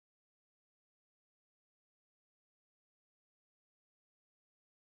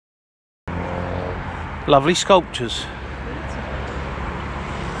Lovely sculptures.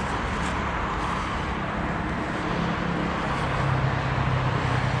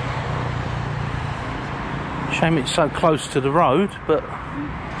 Shame it's so close to the road, but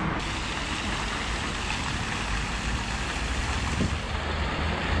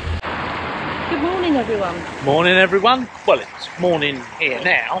good morning, everyone. Morning, everyone. Well, it's morning here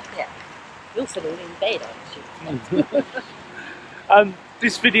now. Yeah, you're still all in bed, aren't you?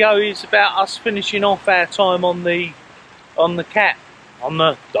 This video is about us finishing off our time on the cat, on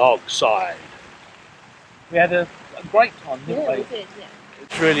the dog side. We had a great time, didn't we? Yeah, we did. Yeah.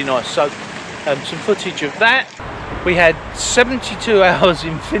 It's really nice. So, some footage of that. We had 72 hours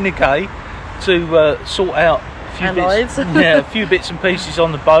in Finnegan to sort out a few bits and pieces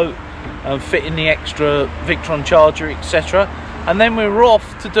on the boat, fit in the extra Victron charger, etc. And then we were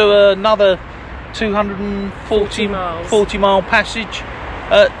off to do another 240 mile passage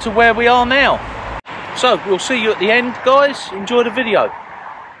to where we are now. So we'll see you at the end, guys. Enjoy the video.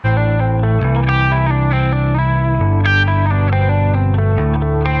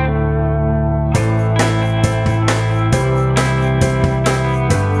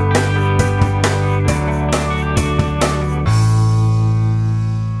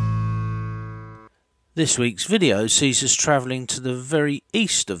 This week's video sees us travelling to the very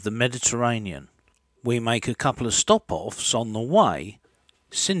east of the Mediterranean. We make a couple of stop-offs on the way.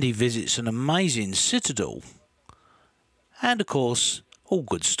 Cindy visits an amazing citadel. And of course, all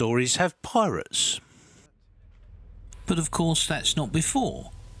good stories have pirates. But of course that's not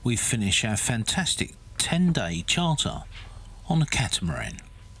before we finish our fantastic 10-day charter on a catamaran.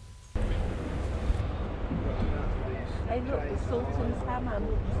 Hey look, the Sultan's Hammam.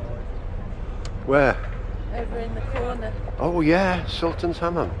 Where? Over in the corner. Oh yeah, Sultan's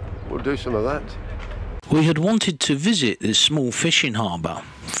Hammam. We'll do some of that. We had wanted to visit this small fishing harbour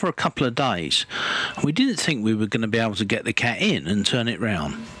for a couple of days. We didn't think we were going to be able to get the cat in and turn it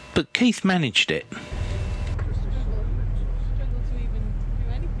round, but Keith managed it.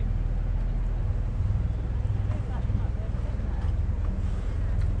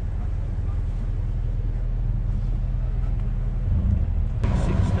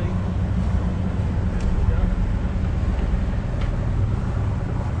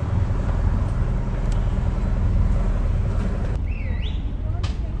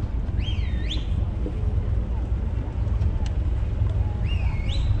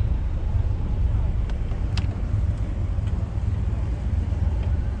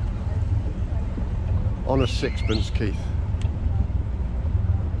 On a sixpence, Keith.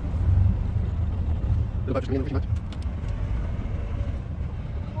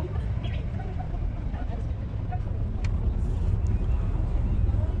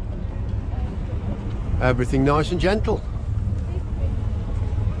 Everything nice and gentle.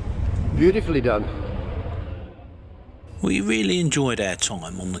 Beautifully done. We really enjoyed our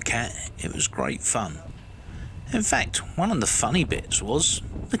time on the cat. It was great fun. In fact, one of the funny bits was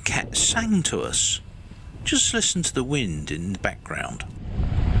the cat sang to us. Just listen to the wind in the background.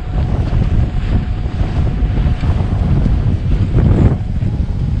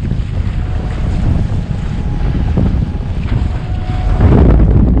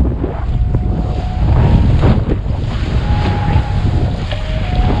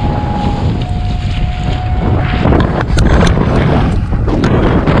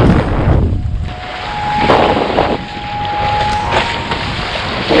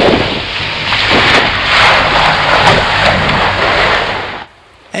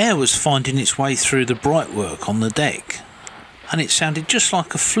 Air was finding its way through the brightwork on the deck, and it sounded just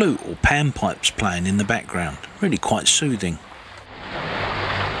like a flute or panpipes playing in the background, really quite soothing.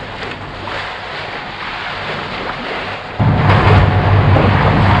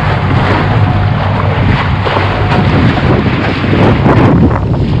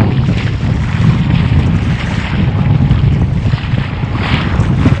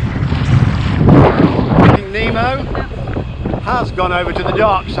 Nemo has gone over to the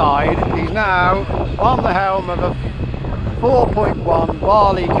dark side. He's now on the helm of a 4.1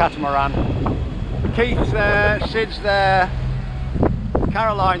 Bali catamaran. Keith's there, Sid's there,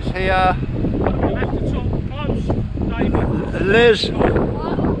 Caroline's here, Liz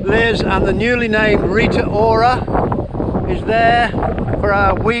and the newly named Rita Ora is there for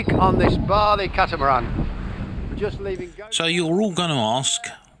our week on this Bali catamaran. We're just leaving. So you're all going to ask,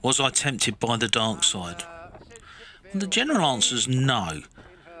 was I tempted by the dark side? The general answer is no.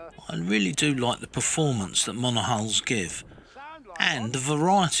 I really do like the performance that monohulls give, and the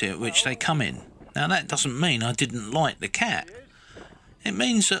variety at which they come in. Now that doesn't mean I didn't like the cat. It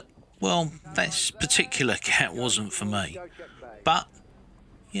means that, well, this particular cat wasn't for me. But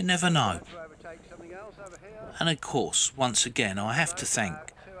you never know. And of course, once again, I have to thank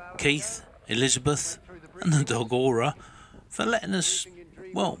Keith, Elizabeth and the dog Aura for letting us,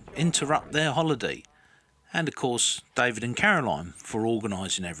 well, interrupt their holiday. And of course, David and Caroline for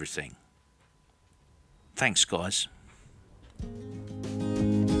organising everything. Thanks, guys.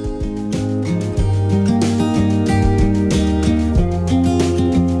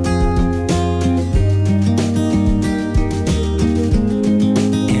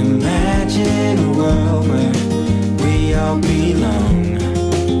 Imagine a world where we all belong,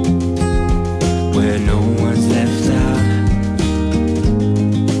 where no one's left out,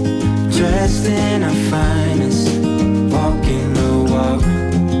 dressed in our finest, walking the walk.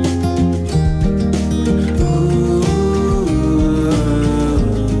 Ooh,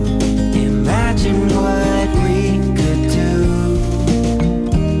 imagine what we could do.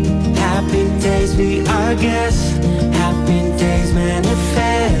 Happy days be our guest, happy days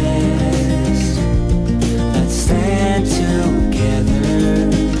manifest. Let's stand together,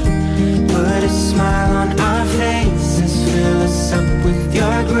 put a smile on our faces, fill us up with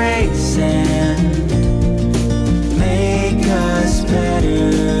your grace and make us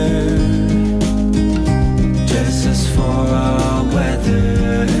better. Dress us for all weather.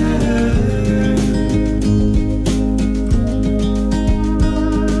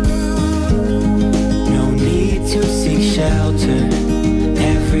 No need to seek shelter,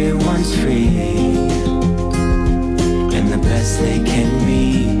 everyone's free, and the best they can be.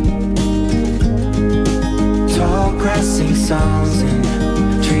 Tall grass sing songs and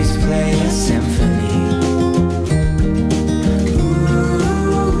trees play a symphony.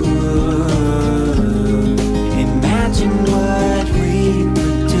 Ooh, imagine what we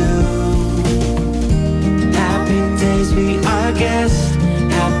could do. Happy days be our guest,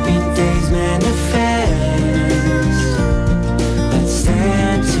 happy days manifest. Let's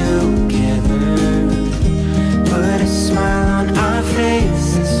stand together, put a smile on our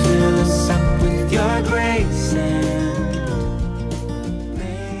faces, fill us up with your grace and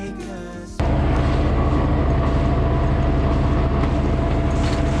make us.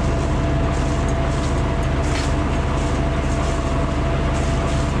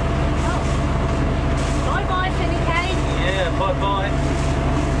 Bye-bye, Finny Kane. Yeah, bye-bye.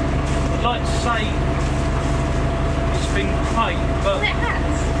 I'd like to say it's been great, but It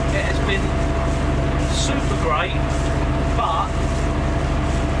has. it has been super great, but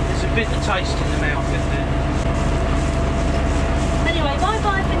there's a bitter taste in the mouth, isn't it? Anyway,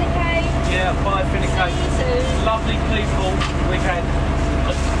 bye-bye, Finny Kane. Yeah, bye, Finny See Kane. you soon. Lovely people. We've had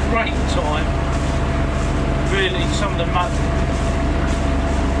a great time. Really, some of the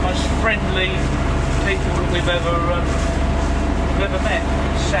most friendly people that we've ever met.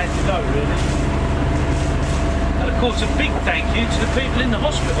 It's sad to go, really. And of course, a big thank you to the people in the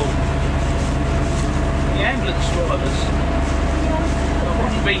hospital, the ambulance drivers. I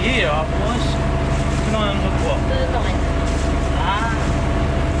wouldn't be here otherwise. Can I unhook what? The line. Ah,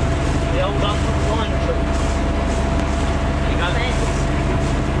 the old unhook line tree. There you go.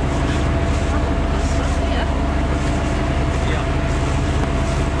 Yeah.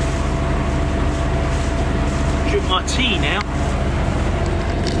 Drink my tea now.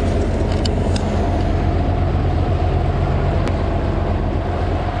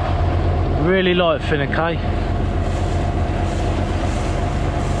 Really like Finnequay.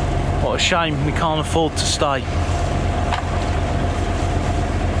 What a shame we can't afford to stay.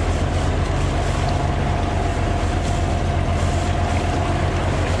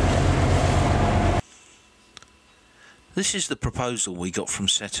 This is the proposal we got from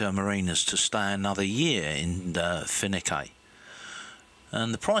Setter Marinas to stay another year in Finnequay,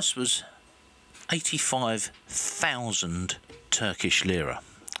 and the price was 85,000 Turkish lira.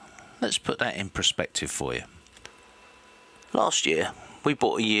 Let's put that in perspective for you. Last year we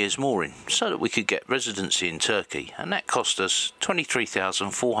bought a year's mooring so that we could get residency in Turkey, and that cost us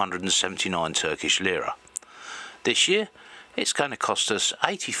 23,479 Turkish lira. This year it's going to cost us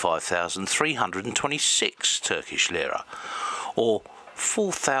 85,326 Turkish lira, or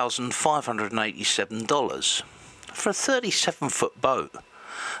 $4,587 for a 37-foot boat.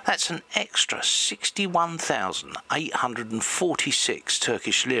 That's an extra 61,846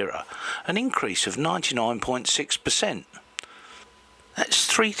 Turkish lira, an increase of 99.6%. That's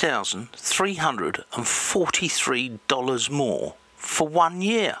 $3,343 more for 1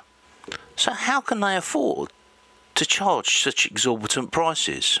 year. So how can they afford to charge such exorbitant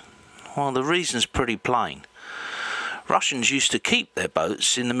prices? Well, the reason's pretty plain. Russians used to keep their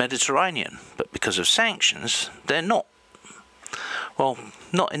boats in the Mediterranean, but because of sanctions, they're not. Well,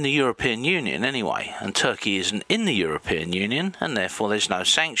 not in the European Union anyway, and Turkey isn't in the European Union, and therefore there's no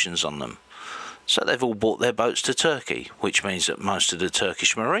sanctions on them. So they've all bought their boats to Turkey, which means that most of the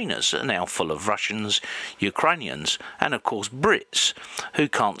Turkish marinas are now full of Russians, Ukrainians and of course Brits who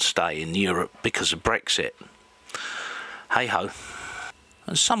can't stay in Europe because of Brexit. Hey ho.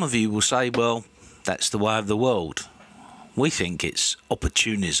 And some of you will say, well, that's the way of the world. We think it's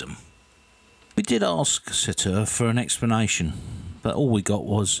opportunism. We did ask Setur for an explanation, but all we got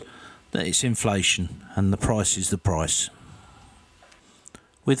was that it's inflation and the price is the price.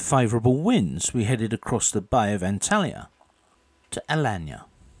 With favourable winds, we headed across the Bay of Antalya to Alanya.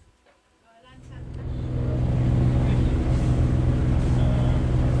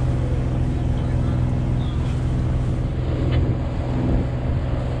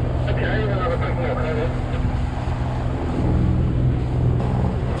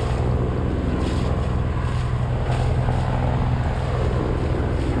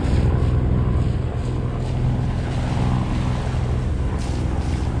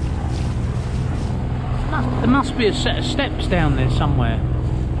 There must be a set of steps down there somewhere.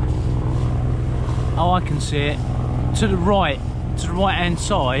 Oh, I can see it. To the right hand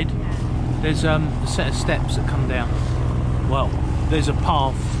side, there's a set of steps that come down. Well, there's a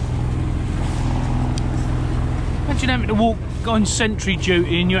path. Imagine having to walk on sentry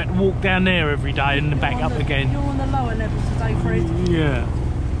duty and you had to walk down there every day and back up again. You're on the lower level today, Fred. Yeah.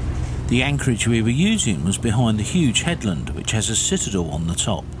 The anchorage we were using was behind a huge headland which has a citadel on the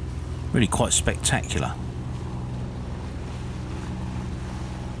top. Really quite spectacular.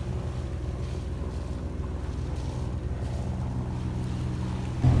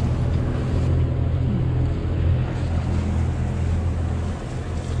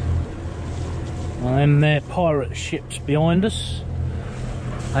 And they're pirate ships behind us.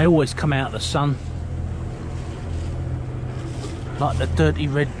 They always come out of the sun. Like the Dirty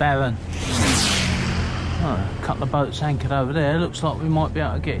Red Baron. Oh, a couple of boats anchored over there. Looks like we might be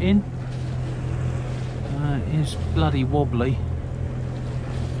able to get in. It is bloody wobbly.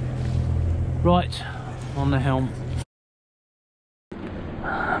 Right, on the helm.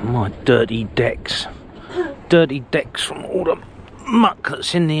 My dirty decks. Dirty decks from all the muck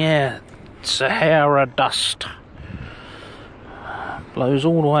that's in the air. Sahara dust. Blows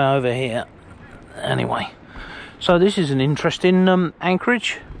all the way over here. Anyway, so this is an interesting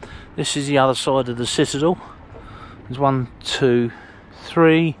anchorage. This is the other side of the citadel. There's 1, 2,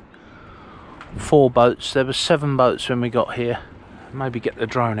 3, 4 boats. There were 7 boats when we got here. Maybe get the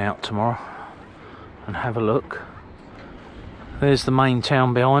drone out tomorrow and have a look. There's the main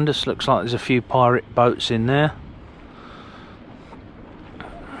town behind us. Looks like there's a few pirate boats in there.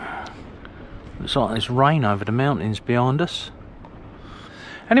 Looks like there's rain over the mountains behind us.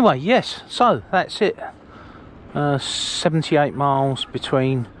 Anyway, yes, so that's it. 78 miles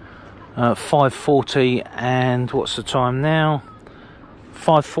between 5:40 and what's the time now?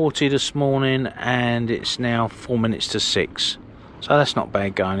 5:40 this morning, and it's now 4 minutes to 6. So that's not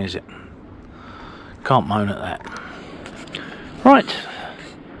bad going, is it? Can't moan at that. Right,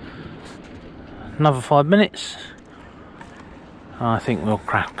 another 5 minutes. I think we'll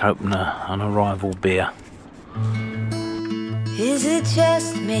crack open an arrival beer. Is it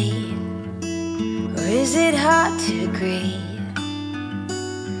just me, or is it hard to agree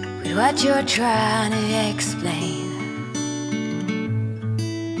with what you're trying to explain?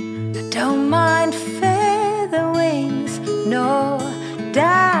 I don't mind feather wings, no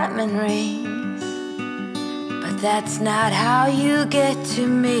diamond rings, but that's not how you get to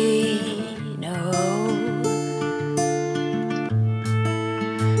me, no.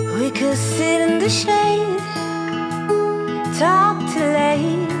 We could sit in the shade, talk till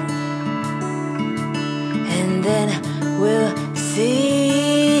late, and then we'll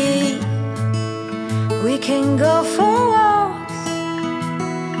see. We can go for walks,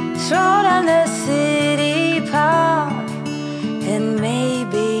 stroll down the city park, and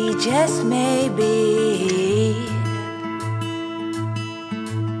maybe, just maybe,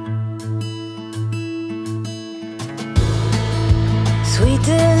 sweet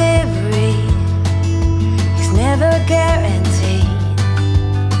delivery is never guaranteed,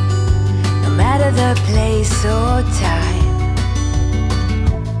 no matter the place or time.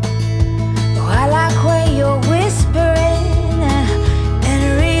 Oh, I like when you're whispering and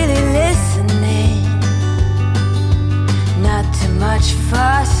really listening. Not too much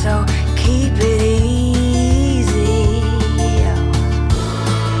fuss, so keep it easy.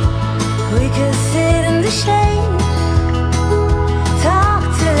 We could sit in the shade, talk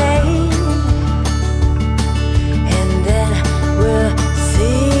till late, and then we'll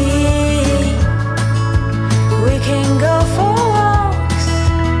see. We can go for walks,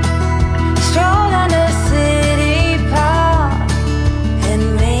 stroll down the city park, and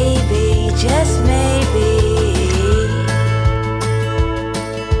maybe, just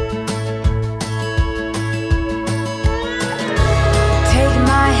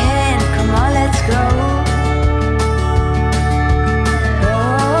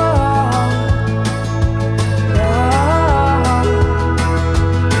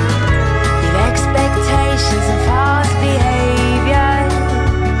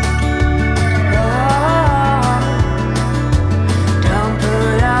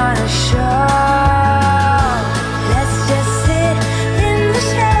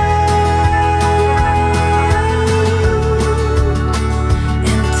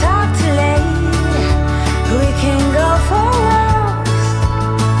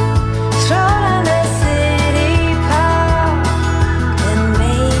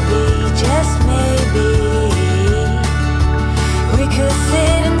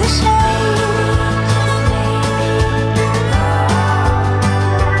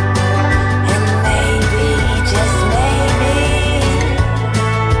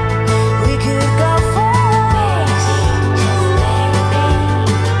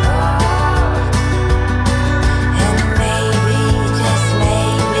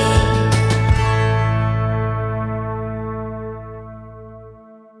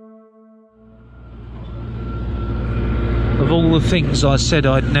things I said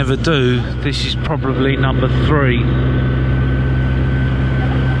I'd never do, this is probably number 3.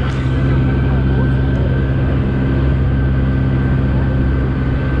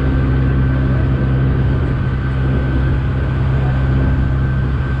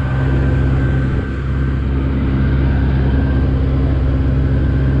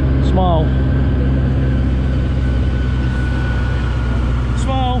 Smile.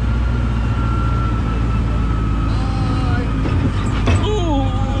 Smile.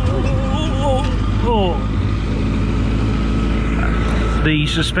 The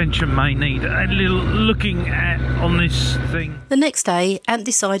suspension may need a little looking at on this thing. The next day, Ant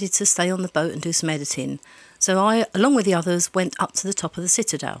decided to stay on the boat and do some editing, so I, along with the others, went up to the top of the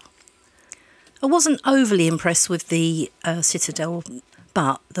Citadel. I wasn't overly impressed with the Citadel,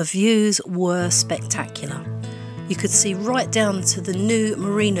 but the views were spectacular. You could see right down to the new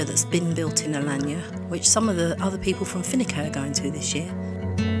Marina that's been built in Alanya, which some of the other people from Finnecoe are going to this year.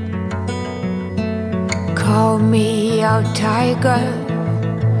 Call me out, tiger.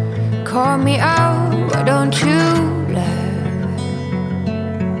 Call me out, why don't you love?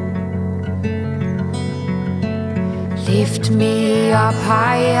 Lift me up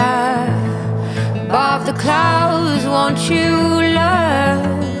higher, above the clouds, won't you love?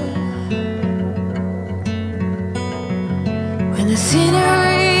 When the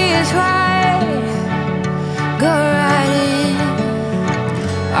scenery is right, go right in.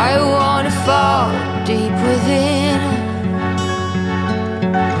 I wanna fall deep within.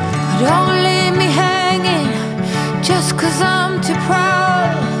 Don't leave me hanging just 'cause I'm too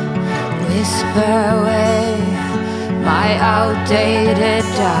proud. Whisper away my outdated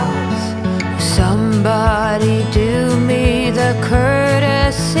doubts. Somebody do me the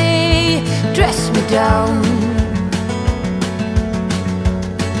courtesy, dress me down.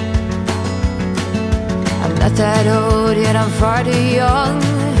 I'm not that old yet I'm far too young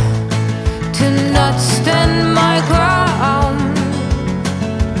to not stand my ground.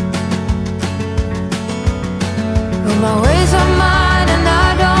 But my ways are mine and I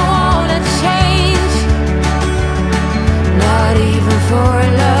don't wanna change, not even for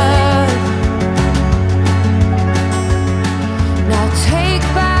love. Now take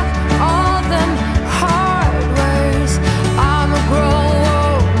back all them hard words. I'm a grown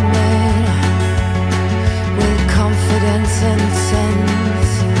woman with confidence and sense.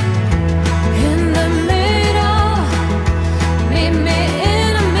 In the middle, meet me in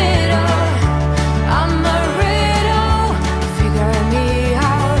the middle. I'm a riddle, figure me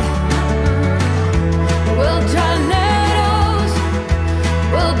out. We'll tornadoes,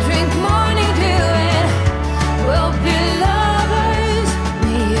 we'll drink morning dew, and we'll be lovers,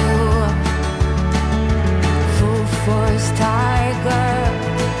 me you. Full force tiger,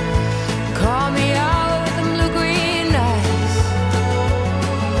 call me out with them blue-green eyes.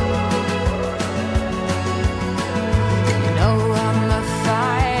 You know I'm a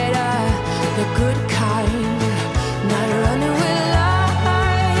fighter, the good kind, not running with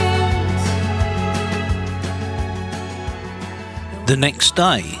lights. The next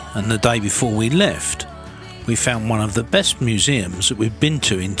day and the day before we left, we found one of the best museums that we've been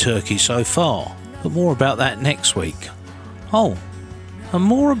to in Turkey so far, but more about that next week. Oh, and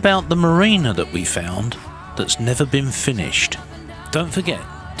more about the marina that we found that's never been finished. Don't forget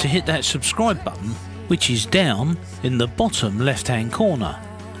to hit that subscribe button, which is down in the bottom left hand corner,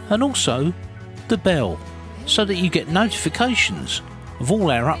 and also the bell, so that you get notifications of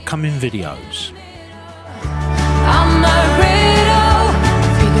all our upcoming videos. I'm a riddle,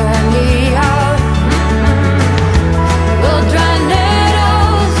 figure me out. We'll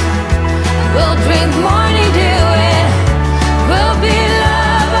tornadoes, we'll drink morning dew, and we'll be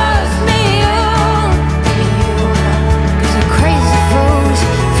lovers, me you. 'Cause the crazy fools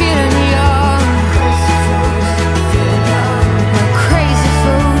feeling young. The crazy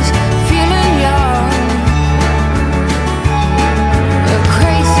fools feeling young. The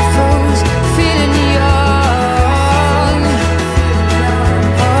crazy fools feeling young.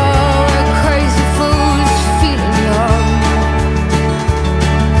 Oh, the crazy fools feeling young.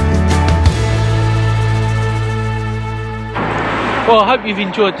 Well, I hope you've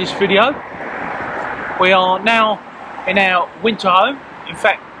enjoyed this video. We are now in our winter home. In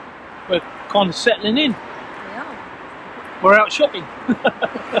fact, we're kind of settling in. We're out shopping,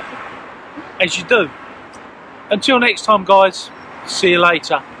 as you do. Until next time, guys, see you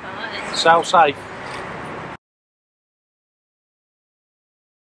later. Sail safe.